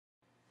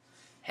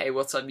Hey,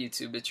 what's up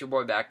YouTube? It's your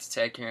boy Back to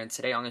Tech here, and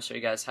today I'm going to show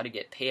you guys how to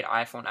get paid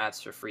iPhone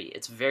apps for free.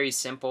 It's very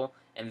simple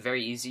and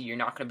very easy. You're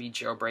not going to be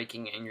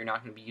jailbreaking and you're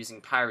not going to be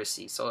using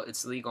piracy, so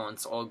it's legal and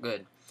it's all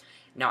good.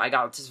 Now, I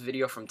got this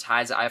video from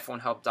Ty's at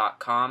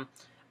iPhoneHelp.com.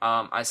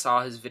 I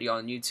saw his video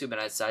on YouTube and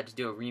I decided to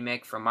do a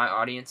remake for my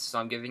audience, so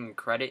I'm giving him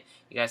credit.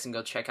 You guys can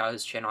go check out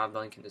his channel. I have the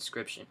link in the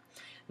description.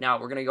 Now,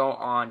 we're going to go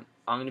on,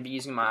 I'm going to be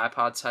using my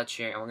iPod Touch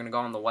here, and we're going to go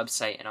on the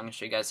website and I'm going to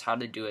show you guys how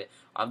to do it.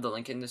 I have the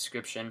link in the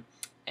description.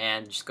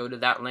 And just go to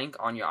that link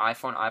on your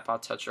iPhone,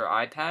 iPod Touch, or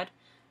iPad,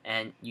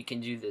 and you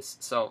can do this.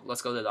 So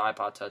let's go to the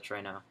iPod Touch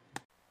right now.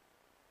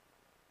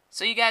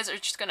 So you guys are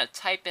just gonna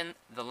type in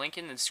the link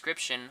in the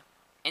description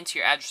into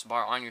your address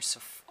bar on your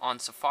on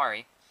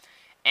Safari,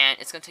 and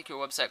it's gonna take you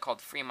to a website called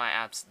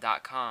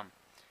freemyapps.com.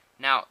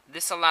 Now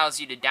this allows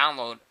you to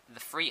download the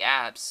free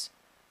apps,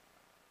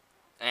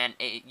 and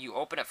you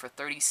open it for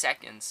 30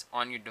 seconds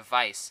on your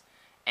device,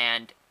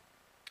 and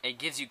it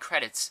gives you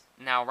credits.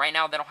 Now right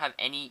now they don't have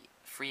any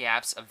free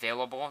apps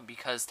available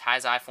because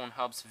Ty's iPhone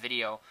Helps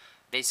video,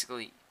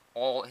 basically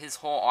his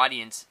whole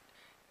audience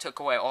took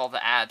away all the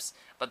apps,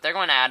 but they're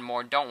going to add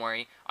more. Don't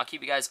worry, I'll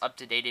keep you guys up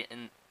to date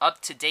in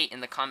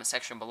the comment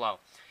section below.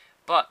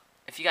 But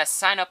if you guys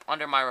sign up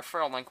under my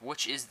referral link,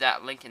 which is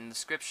that link in the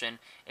description,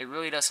 it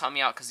really does help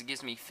me out because it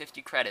gives me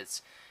 50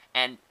 credits.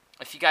 And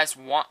if you guys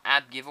want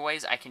app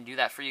giveaways, I can do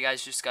that for you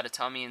guys. You just got to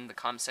tell me in the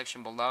comment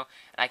section below,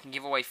 and I can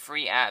give away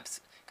free apps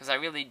because I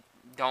really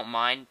don't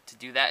mind to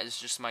do that. It's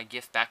just my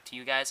gift back to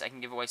you guys. I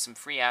can give away some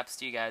free apps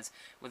to you guys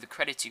with the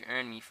credits you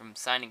earn me from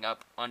signing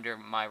up under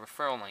my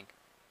referral link.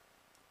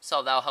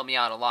 So that'll help me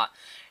out a lot.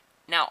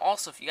 Now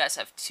also, if you guys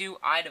have two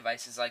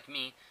iDevices like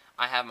me,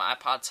 I have my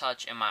iPod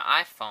Touch and my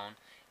iPhone.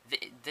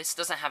 This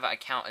doesn't have an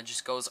account. It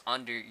just goes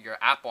under your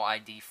Apple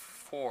ID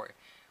for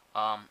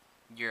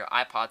your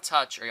iPod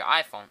Touch or your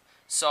iPhone.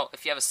 So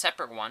if you have a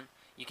separate one,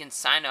 you can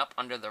sign up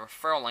under the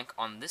referral link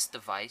on this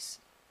device,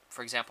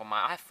 for example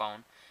my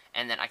iPhone,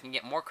 and then I can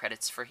get more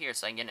credits for here,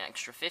 so I can get an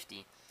extra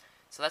 50.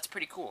 So that's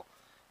pretty cool.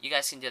 You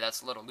guys can do that.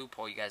 That's a little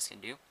loophole you guys can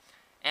do.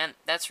 And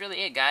that's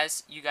really it,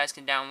 guys. You guys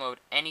can download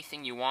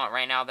anything you want.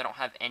 Right now, they don't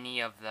have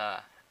any of the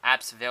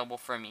apps available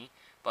for me,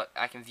 but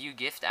I can view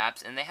gift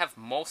apps, and they have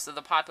most of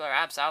the popular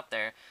apps out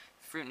there.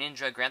 Fruit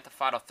Ninja, Grand Theft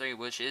Auto 3,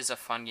 which is a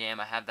fun game.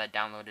 I have that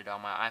downloaded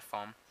on my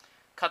iPhone.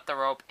 Cut the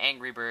Rope,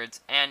 Angry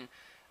Birds, and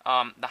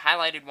the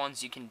highlighted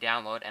ones you can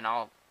download, and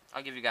I'll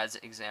give you guys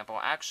an example.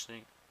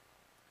 Actually,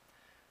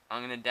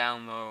 I'm going to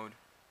download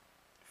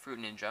Fruit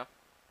Ninja.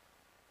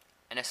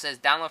 And it says,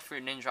 download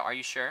Fruit Ninja, are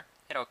you sure?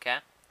 Hit OK.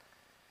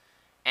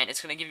 And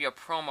it's going to give you a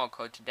promo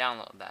code to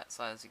download that.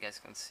 So as you guys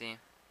can see,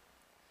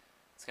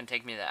 it's going to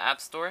take me to the App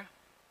Store.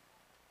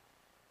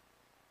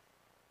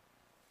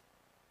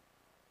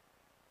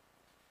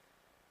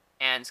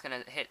 And it's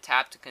going to hit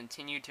tap to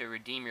continue to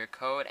redeem your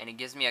code. And it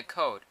gives me a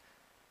code.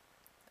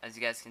 As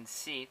you guys can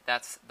see,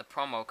 that's the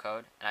promo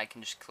code. And I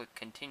can just click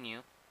continue.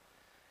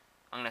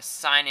 I'm going to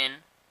sign in.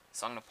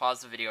 So I'm going to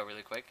pause the video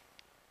really quick.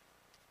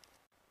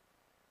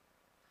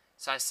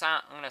 So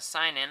I'm going to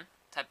sign in,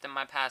 typed in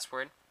my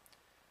password.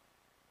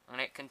 I'm going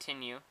to hit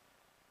continue.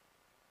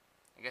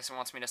 I guess it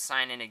wants me to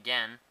sign in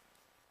again.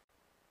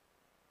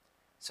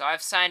 So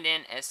I've signed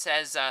in. It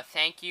says,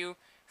 thank you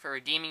for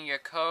redeeming your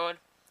code.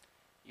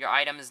 Your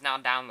item is now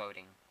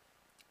downloading.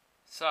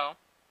 So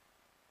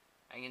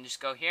I can just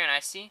go here and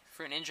I see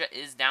Fruit Ninja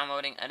is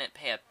downloading. I didn't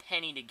pay a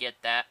penny to get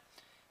that.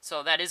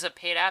 So that is a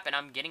paid app and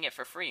I'm getting it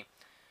for free.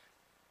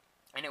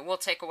 And it will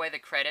take away the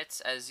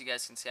credits. As you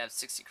guys can see, I have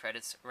 60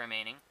 credits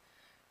remaining.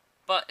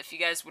 But if you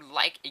guys would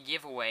like a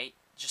giveaway,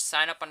 just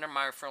sign up under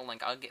my referral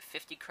link. I'll get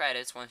 50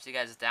 credits once you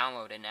guys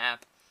download an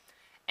app.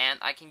 And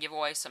I can give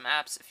away some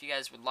apps if you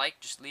guys would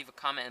like. Just leave a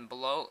comment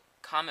below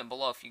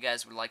if you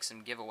guys would like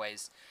some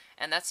giveaways.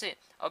 And that's it.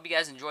 I hope you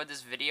guys enjoyed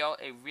this video.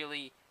 It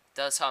really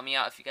does help me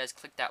out if you guys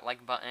click that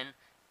like button.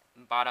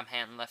 Bottom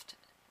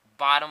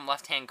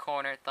left hand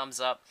corner,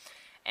 thumbs up.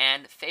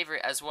 And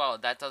favorite as well.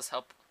 That does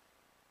help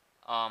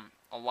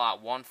a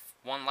lot. One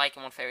like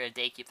and one favorite a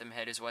day keep them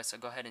ahead as well, so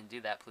go ahead and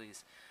do that,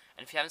 please.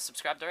 And if you haven't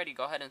subscribed already,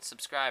 go ahead and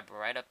subscribe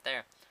right up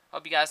there.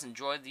 Hope you guys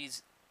enjoyed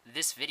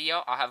this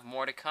video. I'll have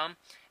more to come,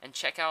 and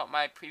check out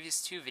my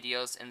previous 2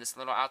 videos in this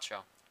little outro.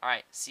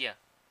 Alright, see ya.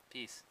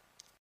 Peace.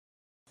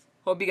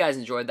 Hope you guys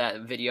enjoyed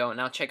that video.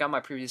 Now check out my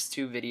previous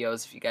 2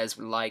 videos if you guys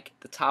would like.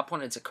 The top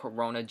one is a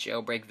Corona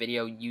jailbreak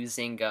video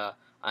using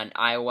an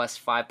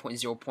iOS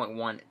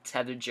 5.0.1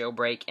 tethered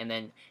jailbreak, and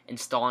then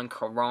installing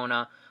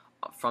Corona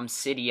from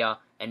Cydia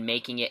and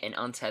making it an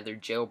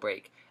untethered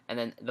jailbreak. And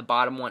then the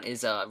bottom one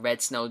is a Red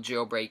Snow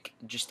jailbreak,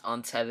 just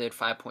untethered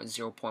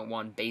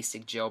 5.0.1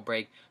 basic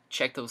jailbreak.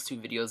 Check those 2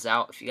 videos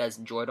out. If you guys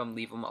enjoyed them,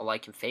 leave them a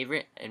like and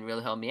favorite, and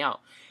really help me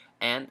out.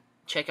 And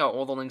check out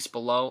all the links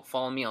below.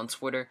 Follow me on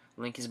Twitter.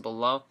 Link is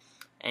below.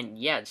 And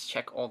yeah, just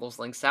check all those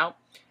links out.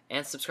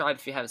 And subscribe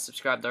if you haven't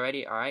subscribed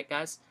already. Alright,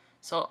 guys.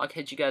 So I'll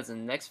catch you guys in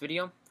the next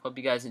video. Hope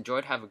you guys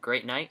enjoyed. Have a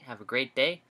great night. Have a great day.